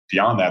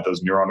beyond that,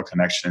 those neuronal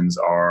connections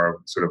are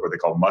sort of what they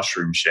call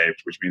mushroom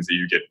shaped, which means that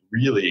you get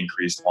really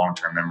increased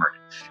long-term memory.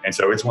 And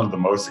so it's one of the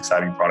most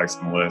exciting products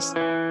on the list.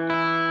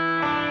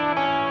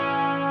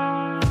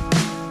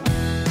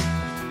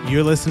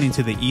 You're listening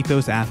to the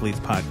Ethos Athletes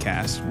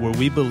Podcast, where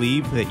we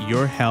believe that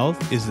your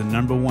health is the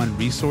number one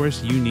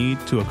resource you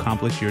need to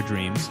accomplish your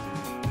dreams.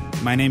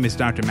 My name is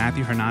Dr.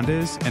 Matthew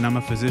Hernandez, and I'm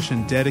a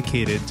physician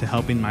dedicated to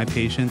helping my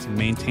patients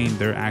maintain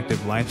their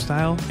active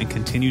lifestyle and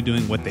continue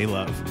doing what they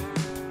love.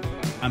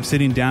 I'm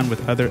sitting down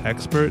with other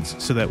experts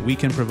so that we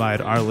can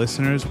provide our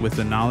listeners with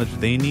the knowledge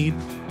they need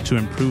to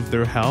improve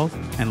their health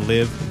and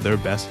live their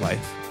best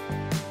life.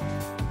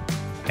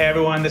 Hey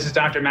everyone, this is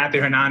Dr.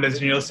 Matthew Hernandez,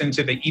 and you're listening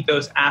to the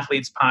Ethos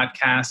Athletes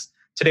Podcast.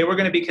 Today we're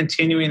going to be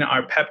continuing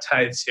our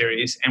Peptide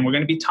Series, and we're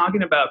going to be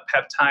talking about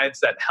peptides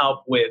that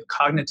help with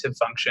cognitive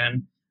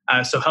function.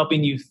 So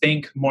helping you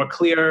think more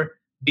clear,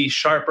 be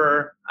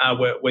sharper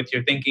with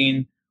your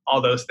thinking, all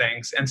those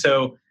things. And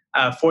so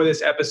for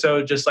this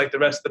episode, just like the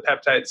rest of the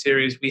Peptide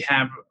Series, we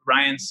have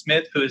Ryan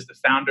Smith, who is the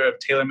founder of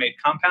TaylorMade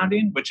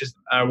Compounding, which is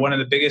one of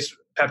the biggest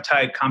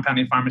peptide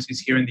compounding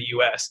pharmacies here in the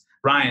U.S.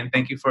 Ryan,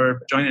 thank you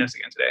for joining us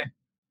again today.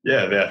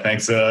 Yeah.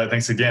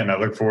 Thanks again. I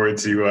look forward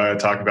to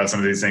talking about some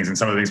of these things and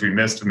some of the things we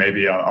missed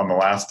maybe on the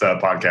last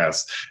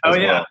podcast. Oh,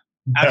 yeah. Well.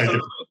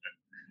 Absolutely.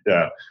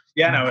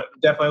 Yeah, no,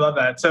 definitely love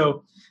that.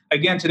 So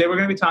again, today we're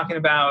going to be talking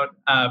about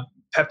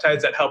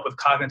peptides that help with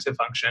cognitive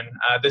function.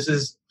 This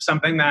is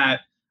something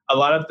that a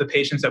lot of the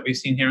patients that we've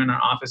seen here in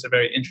our office are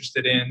very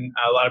interested in.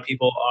 A lot of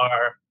people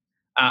are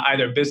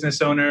either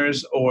business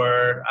owners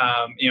or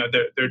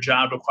their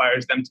job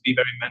requires them to be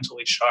very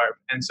mentally sharp.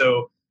 And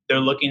so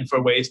they're looking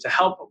for ways to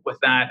help with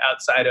that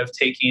outside of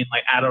taking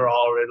like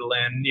Adderall,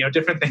 Ritalin,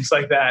 different things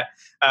like that.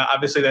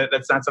 Obviously,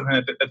 that's not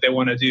something that they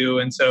want to do.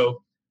 And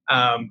so,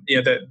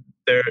 that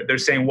they're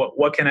saying,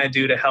 what can I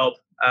do to help,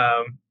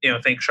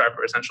 think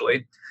sharper,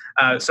 essentially.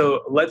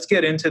 So let's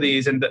get into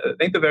these. And I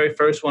think the very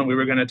first one we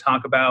were going to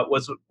talk about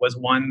was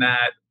one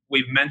that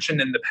we've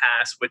mentioned in the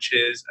past, which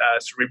is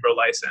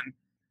Cerebrolysin.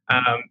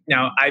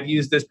 Now, I've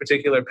used this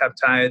particular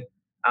peptide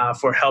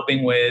for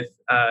helping with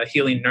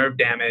healing nerve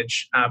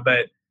damage,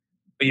 but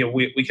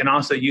we can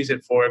also use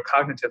it for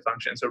cognitive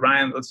function. So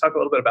Ryan, let's talk a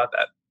little bit about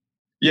that.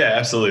 Yeah,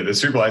 absolutely. The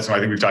Cerebrolysin, I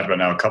think we've talked about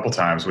now a couple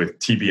times with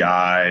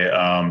TBI.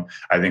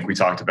 I think we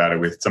talked about it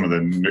with some of the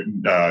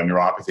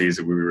neuropathies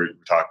that we were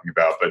talking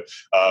about. But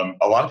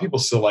a lot of people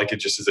still like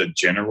it just as a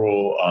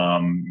general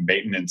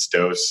maintenance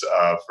dose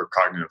for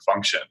cognitive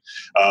function.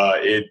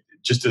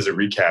 Just as a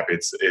recap,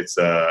 it's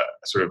a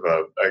sort of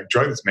a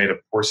drug that's made of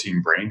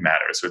porcine brain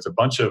matter. So it's a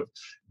bunch of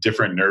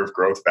different nerve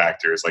growth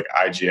factors like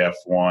IGF-1,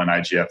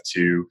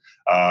 IGF-2,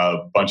 a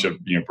bunch of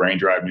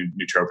brain-derived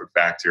neurotrophic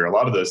factor, a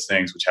lot of those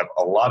things which have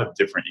a lot of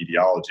different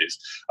etiologies.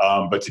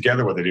 But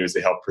together what they do is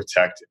they help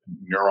protect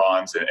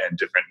neurons and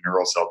different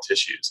neural cell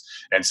tissues.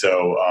 And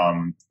so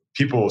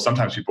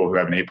sometimes people who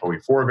have an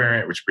APOE4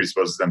 variant, which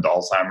predisposes them to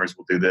Alzheimer's,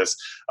 will do this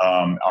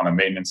on a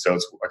maintenance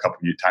dose a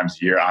couple of times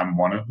a year. I'm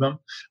one of them.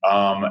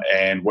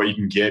 And what you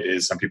can get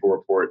is some people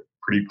report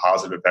pretty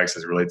positive effects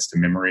as it relates to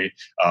memory,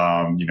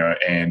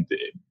 and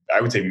I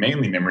would say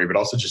mainly memory, but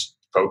also just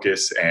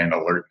focus and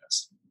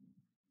alertness.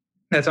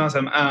 That's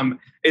awesome.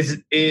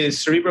 Is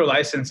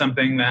Cerebrolysin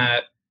something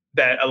that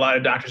a lot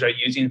of doctors are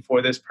using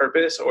for this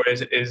purpose, or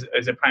is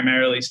it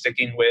primarily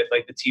sticking with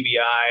like the TBI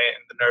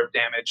and the nerve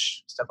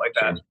damage, stuff like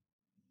that?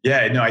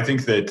 Yeah, no, I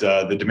think that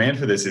the demand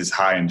for this is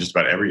high in just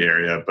about every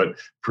area, but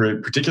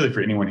particularly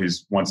for anyone who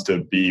wants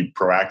to be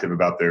proactive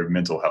about their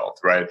mental health,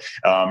 right?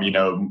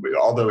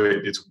 Although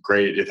it's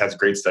great, it has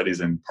great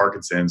studies in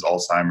Parkinson's,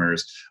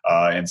 Alzheimer's,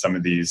 and some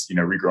of these,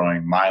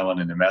 regrowing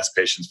myelin and MS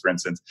patients, for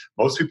instance.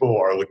 Most people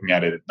are looking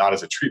at it not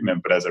as a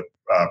treatment, but as a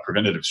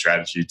preventative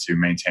strategy to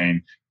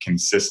maintain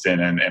consistent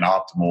and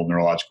optimal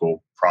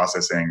neurological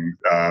processing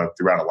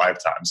throughout a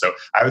lifetime. So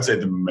I would say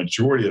the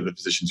majority of the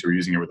physicians who are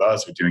using it with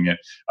us are doing it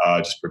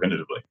just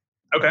preventatively.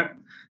 Okay.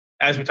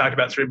 As we talked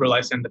about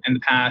Cerebrolysin in the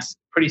past,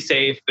 pretty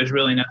safe. There's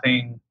really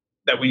nothing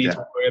that we need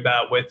to worry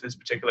about with this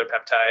particular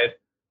peptide.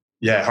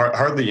 Yeah,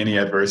 hardly any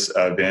adverse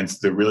events.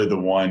 The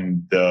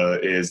one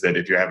is that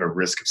if you have a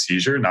risk of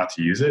seizure, not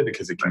to use it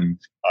because it can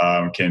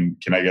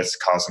I guess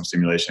cause some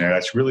stimulation. And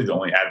that's really the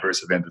only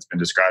adverse event that's been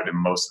described in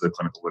most of the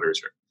clinical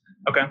literature.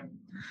 Okay.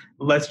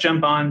 Let's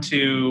jump on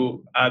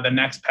to the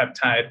next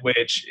peptide,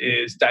 which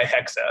is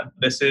Dihexa.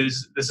 This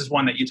is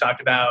one that you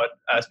talked about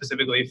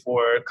specifically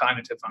for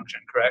cognitive function,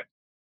 correct?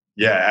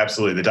 Yeah,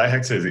 absolutely. The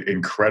Dihexa is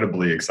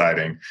incredibly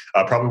exciting.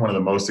 Probably one of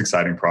the most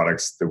exciting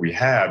products that we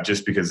have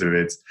just because of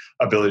its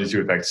ability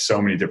to affect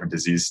so many different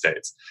disease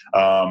states.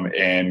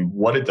 And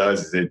what it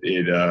does is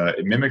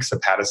it mimics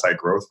hepatocyte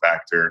growth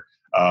factor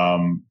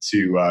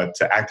to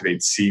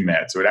activate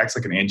c-Met. So it acts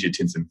like an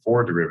angiotensin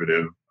 4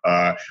 derivative,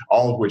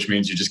 all of which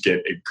means you just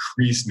get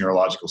increased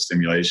neurological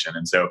stimulation.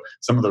 And so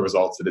some of the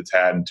results that it's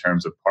had in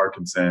terms of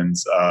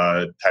Parkinson's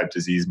type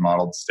disease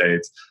modeled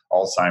states,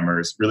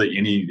 Alzheimer's, really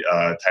any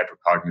type of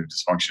cognitive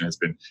dysfunction has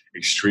been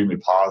extremely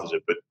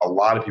positive. But a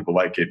lot of people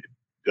like it,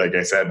 like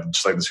I said,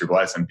 just like the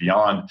Cerebrolysin,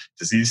 beyond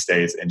disease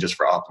states and just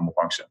for optimal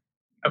function.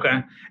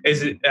 Okay.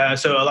 Is it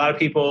so? A lot of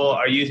people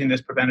are using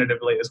this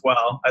preventatively as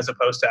well, as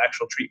opposed to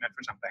actual treatment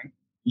for something.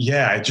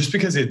 Yeah, just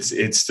because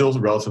it's still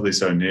relatively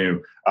so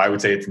new, I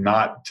would say it's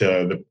not to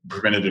the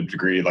preventative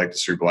degree like the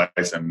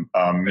cerebrolysin.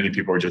 Many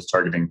people are just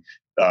targeting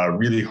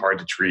really hard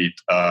to treat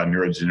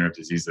neurodegenerative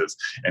diseases,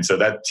 and so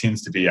that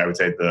tends to be, I would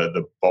say,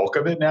 the bulk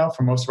of it now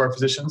for most of our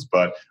physicians.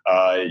 But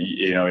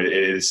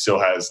it still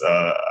has,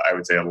 I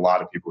would say, a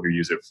lot of people who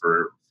use it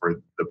for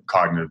the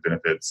cognitive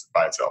benefits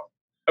by itself.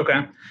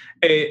 Okay.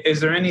 Is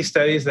there any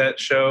studies that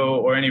show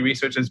or any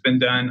research that's been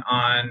done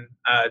on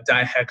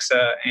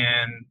Dihexa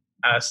and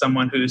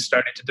someone who's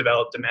starting to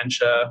develop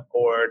dementia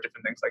or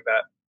different things like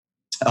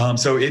that?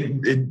 So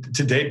it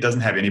to date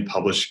doesn't have any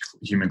published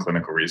human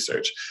clinical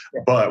research.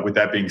 Yeah. But with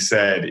that being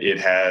said, it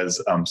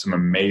has some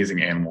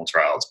amazing animal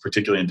trials,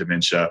 particularly in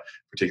dementia,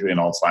 particularly in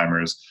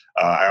Alzheimer's.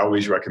 I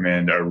always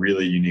recommend a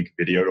really unique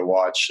video to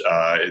watch.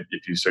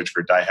 If you search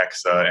for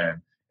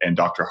Dihexa and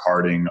Dr.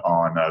 Harding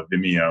on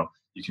Vimeo,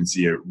 you can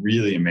see a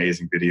really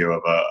amazing video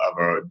of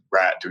a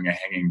rat doing a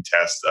hanging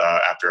test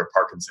after a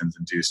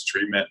Parkinson's-induced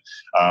treatment,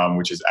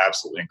 which is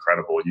absolutely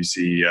incredible. You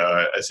see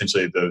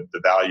essentially the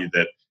value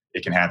that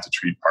it can have to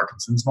treat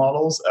Parkinson's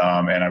models,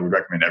 and I would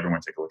recommend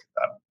everyone take a look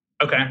at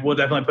that. Okay, we'll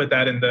definitely put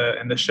that in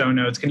the show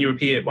notes. Can you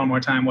repeat it one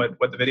more time? What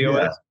the video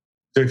is?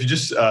 So if you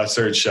just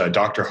search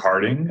Dr.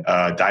 Harding,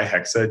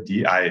 Dihexa,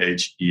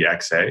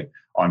 Dihexa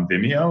on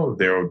Vimeo,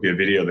 there will be a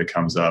video that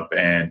comes up,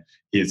 and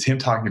it's him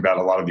talking about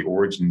a lot of the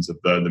origins of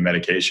the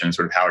medication and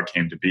sort of how it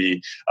came to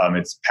be,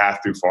 its path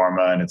through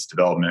pharma and its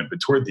development.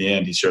 But toward the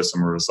end, he shows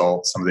some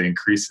results, some of the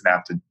increased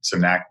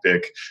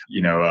synaptic,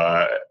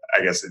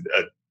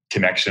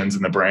 connections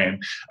in the brain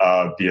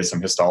via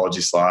some histology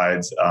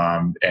slides,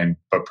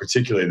 but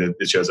particularly that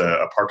it shows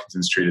a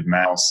Parkinson's treated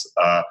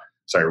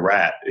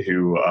rat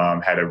who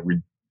had a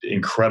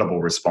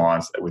incredible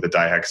response with the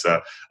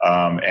Dihexa,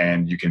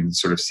 and you can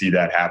sort of see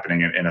that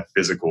happening in a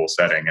physical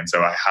setting. And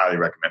so I highly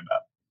recommend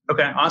that.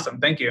 Okay, awesome.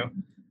 Thank you.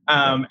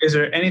 Is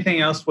there anything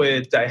else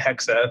with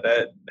Dihexa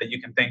that you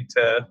can think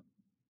to?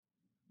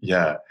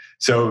 Yeah.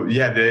 So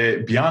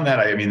beyond that,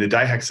 I mean, the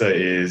Dihexa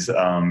is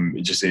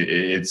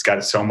it's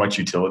got so much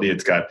utility.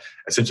 It's got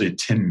essentially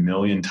 10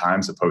 million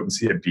times the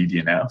potency of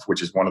BDNF,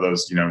 which is one of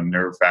those,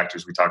 nerve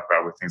factors we talk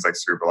about with things like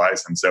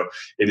cerebrolysin. So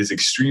it is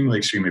extremely,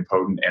 extremely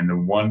potent. And the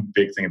one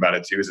big thing about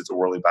it too is it's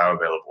orally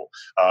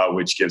bioavailable,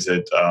 which gives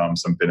it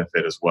some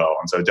benefit as well.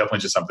 And so definitely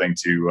just something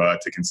to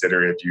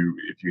consider if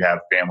you have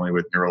family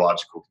with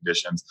neurological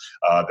conditions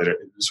that are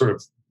sort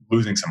of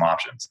losing some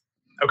options.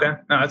 Okay.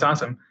 No, that's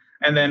awesome.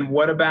 And then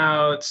what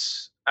about,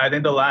 I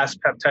think the last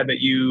peptide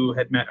that you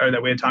had met or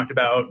that we had talked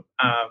about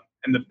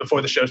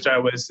before the show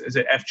started is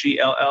it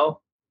FGLL?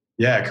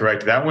 Yeah,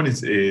 correct. That one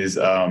is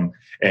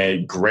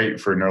a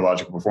great for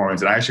neurological performance.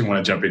 And I actually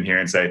want to jump in here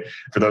and say,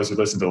 for those who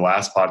listened to the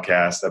last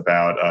podcast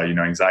about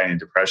anxiety and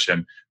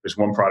depression, there's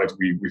one product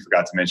we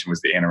forgot to mention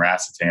was the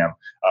Aniracetam.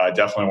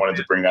 Definitely wanted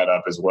to bring that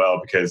up as well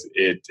because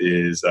it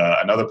is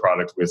another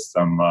product with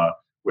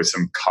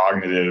some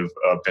cognitive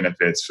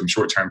benefits, some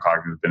short-term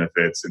cognitive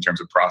benefits in terms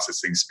of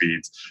processing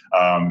speeds,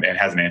 and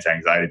has an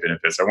anti-anxiety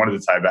benefit. So I wanted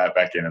to tie that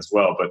back in as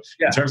well. But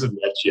in terms of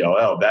the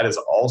FGLL, that is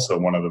also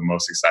one of the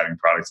most exciting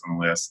products on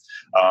the list.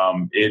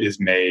 It is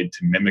made to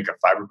mimic a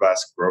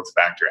fibroblast growth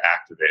factor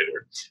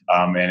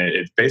activator, and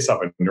it's based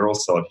off a neural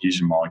cell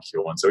adhesion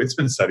molecule. And so it's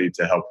been studied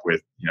to help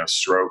with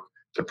stroke,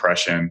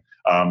 depression,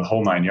 the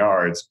whole 9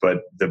 yards.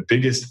 But the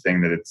biggest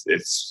thing that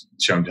it's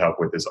shown to help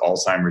with is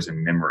Alzheimer's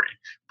and memory,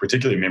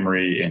 particularly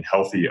memory in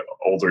healthy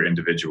older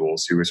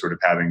individuals who are sort of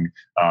having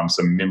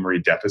some memory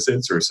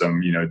deficits or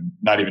some,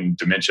 not even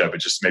dementia,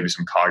 but just maybe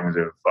some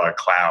cognitive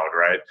cloud,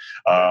 right?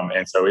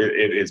 And so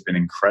it has been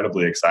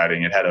incredibly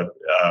exciting. It had in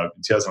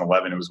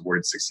 2011, it was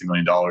awarded $60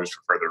 million for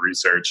further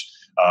research.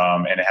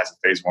 And it has a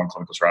phase 1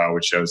 clinical trial,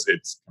 which shows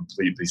it's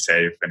completely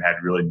safe and had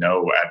really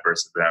no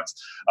adverse events.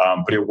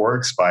 But it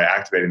works by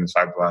activating the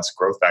fibroblast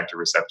growth factor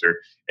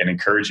receptor and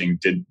encouraging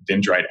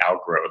dendrite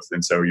outgrowth.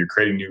 And so you're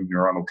creating new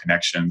neuronal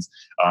connections.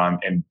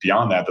 And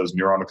beyond that, those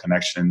neuronal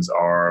connections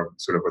are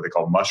sort of what they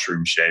call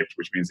mushroom shaped,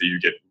 which means that you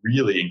get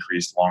really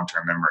increased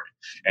long-term memory.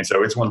 And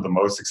so it's one of the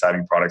most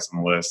exciting products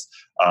on the list,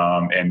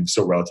 and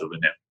still relatively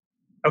new.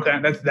 Okay,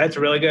 that's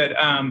really good.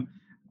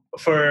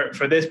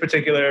 For this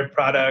particular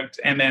product,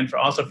 and then for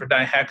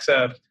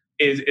Dihexa,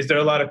 is there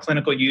a lot of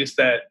clinical use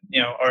that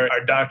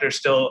are doctors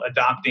still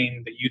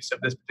adopting the use of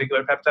this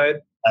particular peptide?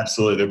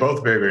 Absolutely. They're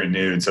both very, very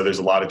new. And so there's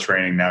a lot of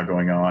training now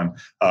going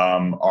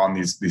on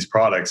these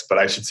products. But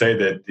I should say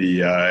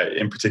that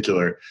in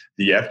particular,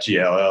 the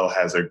FGLL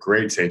has a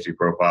great safety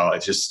profile.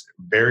 It's just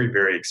very,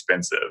 very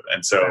expensive.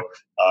 And so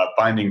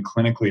finding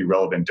clinically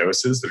relevant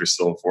doses that are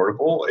still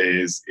affordable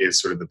is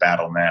sort of the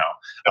battle now.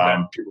 Okay.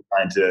 People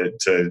trying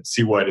to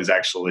see what is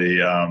actually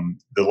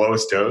the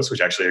lowest dose,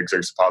 which actually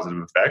exerts a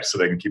positive effect so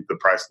they can keep the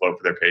price low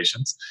for their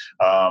patients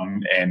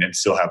and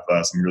still have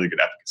some really good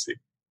efficacy.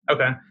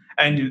 Okay.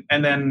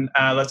 And then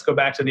let's go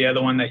back to the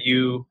other one that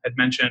you had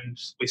mentioned.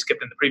 We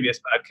skipped in the previous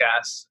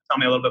podcast. Tell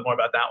me a little bit more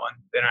about that one,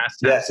 the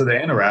Aniracetam. Yeah, so the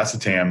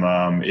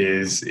Aniracetam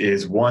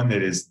is one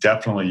that is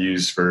definitely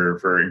used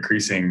for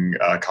increasing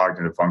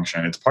cognitive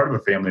function. It's part of a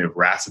family of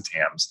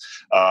racetams.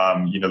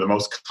 The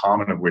most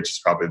common of which is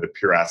probably the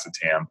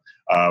piracetam,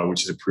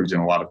 which is approved in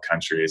a lot of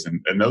countries.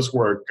 And those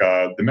work,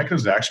 the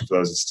mechanism of action for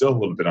those is still a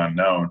little bit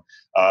unknown,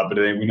 but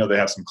we know they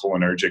have some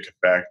cholinergic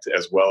effect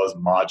as well as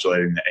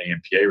modulating the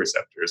AMPA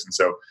receptors. And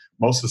so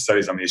most of the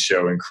studies on these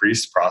show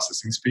increased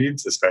processing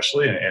speeds,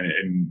 especially,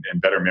 and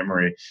better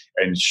memory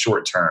in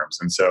short terms.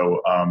 And so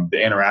the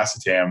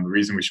Aniracetam, the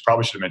reason we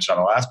probably should have mentioned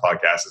on the last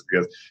podcast is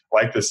because,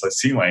 like this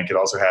C-Link, it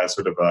also has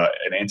sort of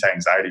an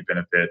anti-anxiety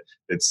benefit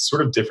that's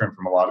sort of different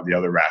from a lot of the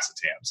other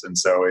racetams. And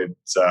so it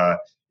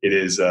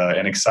is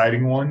an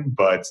exciting one,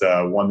 but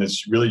one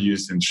that's really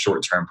used in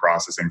short-term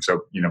processing.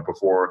 So,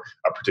 before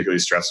a particularly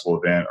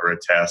stressful event or a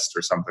test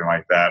or something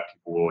like that,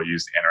 people will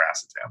use the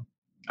Aniracetam.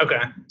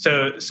 Okay.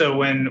 So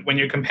when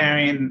you're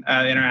comparing the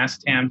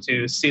Aniracetam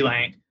to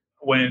C-Link,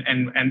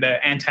 and the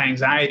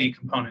anti-anxiety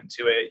component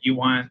to it, you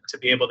want to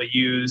be able to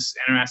use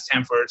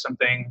Aniracetam for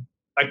something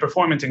like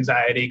performance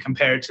anxiety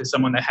compared to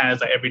someone that has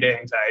like everyday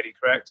anxiety,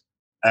 correct?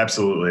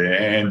 Absolutely,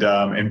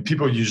 and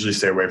people usually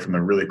stay away from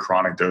the really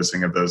chronic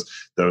dosing of those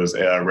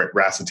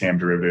racetam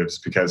derivatives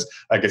because,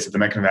 like I said, the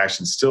mechanism of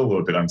action is still a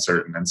little bit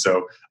uncertain, and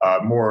so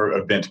more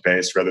event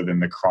based rather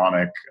than the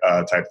chronic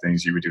type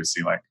things you would do with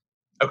C-Link.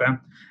 Okay.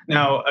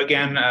 Now,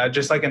 again,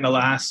 just like in the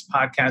last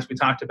podcast, we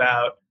talked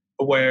about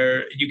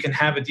where you can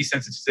have a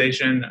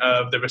desensitization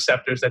of the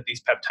receptors that these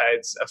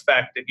peptides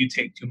affect if you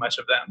take too much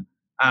of them.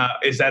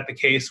 Is that the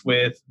case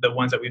with the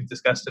ones that we've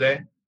discussed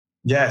today?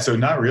 Yeah, so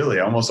not really.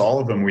 Almost all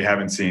of them, we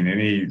haven't seen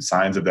any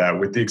signs of that,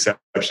 with the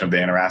exception of the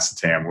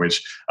Aniracetam,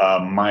 which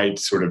might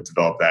sort of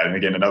develop that. And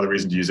again, another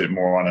reason to use it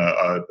more on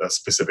a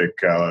specific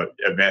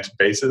event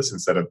basis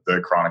instead of the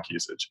chronic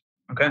usage.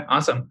 Okay,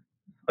 awesome.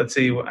 Let's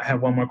see. I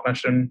have one more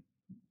question.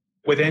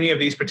 With any of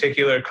these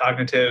particular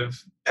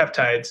cognitive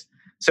peptides,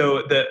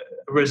 so the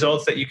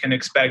results that you can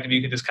expect, if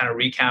you could just kind of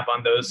recap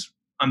on those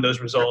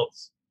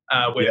results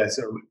with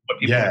what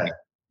people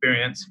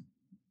experience.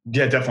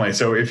 Yeah, definitely.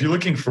 So if you're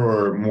looking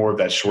for more of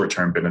that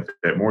short-term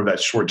benefit, more of that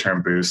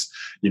short-term boost,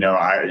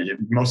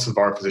 most of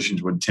our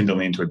physicians would tend to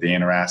lean toward the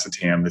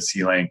Aniracetam, the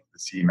C-Link, the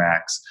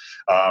C-Max,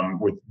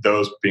 with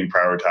those being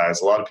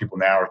prioritized. A lot of people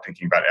now are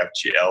thinking about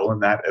FGL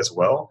in that as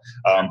well.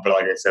 But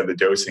like I said, the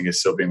dosing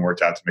is still being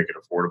worked out to make it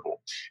affordable.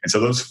 And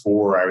so those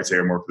four, I would say,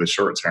 are more for the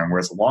short term,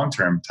 whereas the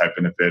long-term type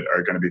benefit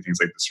are going to be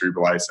things like the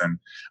Cerebrolysin,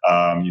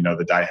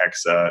 the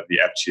Dihexa, the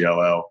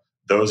FGLL.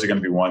 Those are going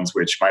to be ones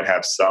which might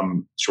have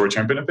some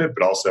short-term benefit,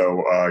 but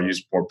also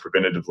used more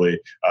preventatively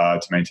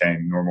to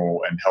maintain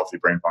normal and healthy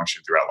brain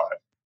function throughout life.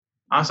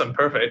 Awesome.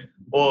 Perfect.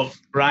 Well,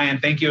 Ryan,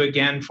 thank you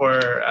again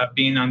for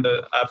being on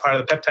the part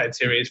of the Peptide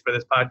Series for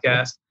this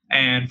podcast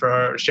and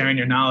for sharing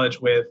your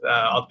knowledge with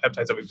all the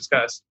peptides that we've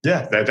discussed.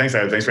 Yeah, thanks.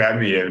 Thanks for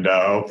having me. And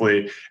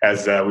hopefully,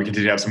 as we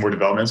continue to have some more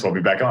developments, we'll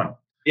be back on.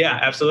 Yeah,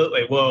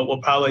 absolutely.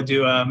 We'll probably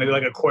do maybe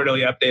like a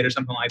quarterly update or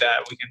something like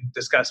that. We can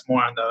discuss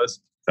more on those.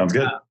 Sounds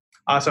good.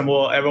 Awesome.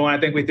 Well, everyone, I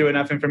think we threw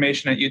enough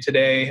information at you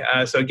today.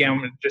 So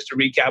again, just to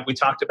recap, we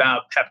talked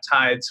about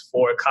peptides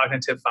for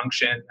cognitive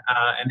function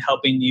and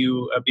helping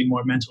you be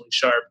more mentally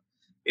sharp.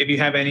 If you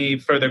have any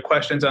further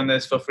questions on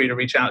this, feel free to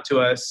reach out to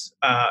us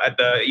at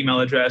the email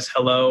address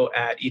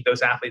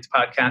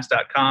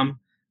hello@ethosathletespodcast.com,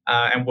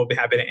 and we'll be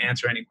happy to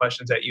answer any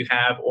questions that you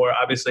have. Or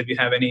obviously, if you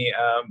have any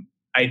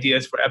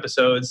ideas for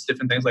episodes,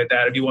 different things like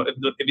that, if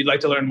you'd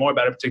like to learn more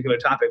about a particular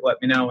topic,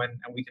 let me know and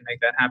we can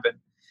make that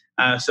happen.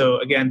 So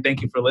again,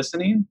 thank you for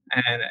listening,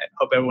 and I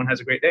hope everyone has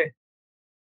a great day.